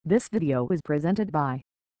This video is presented by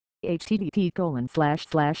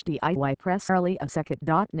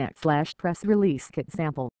http://diypressreleasecond.net/press release kit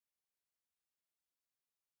sample.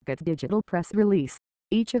 Kit digital press release.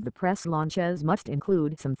 Each of the press launches must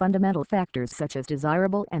include some fundamental factors such as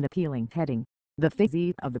desirable and appealing heading, the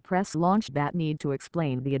physique of the press launch that need to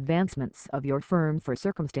explain the advancements of your firm for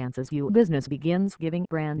circumstances your business begins giving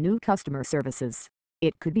brand new customer services.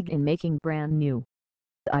 It could begin making brand new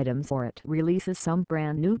items or it releases some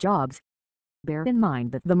brand new jobs. Bear in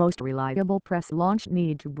mind that the most reliable press launch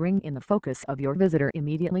need to bring in the focus of your visitor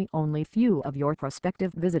immediately. Only few of your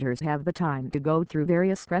prospective visitors have the time to go through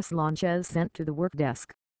various press launches sent to the work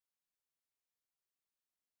desk.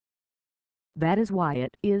 That is why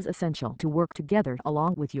it is essential to work together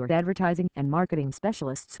along with your advertising and marketing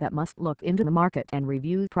specialists that must look into the market and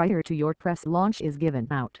review prior to your press launch is given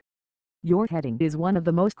out. Your heading is one of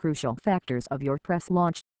the most crucial factors of your press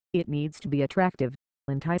launch. It needs to be attractive,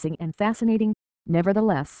 enticing and fascinating.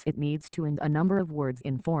 Nevertheless, it needs to end a number of words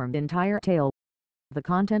in form entire tale. The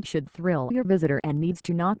content should thrill your visitor and needs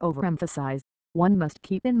to not overemphasize. One must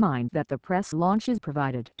keep in mind that the press launch is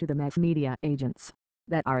provided to the mass media agents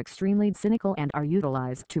that are extremely cynical and are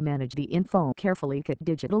utilized to manage the info carefully. Kit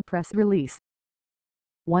digital press release.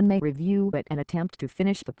 One may review it and attempt to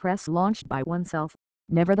finish the press launch by oneself.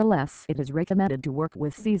 Nevertheless, it is recommended to work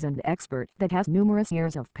with seasoned expert that has numerous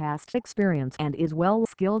years of past experience and is well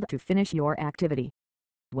skilled to finish your activity.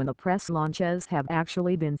 When the press launches have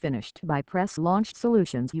actually been finished by Press Launch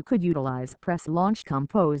Solutions, you could utilize Press Launch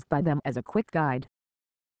composed by them as a quick guide.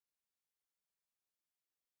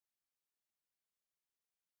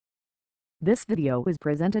 This video is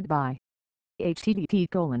presented by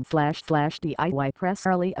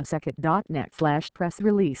http://diypressreleasecond.net/press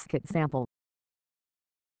release kit sample.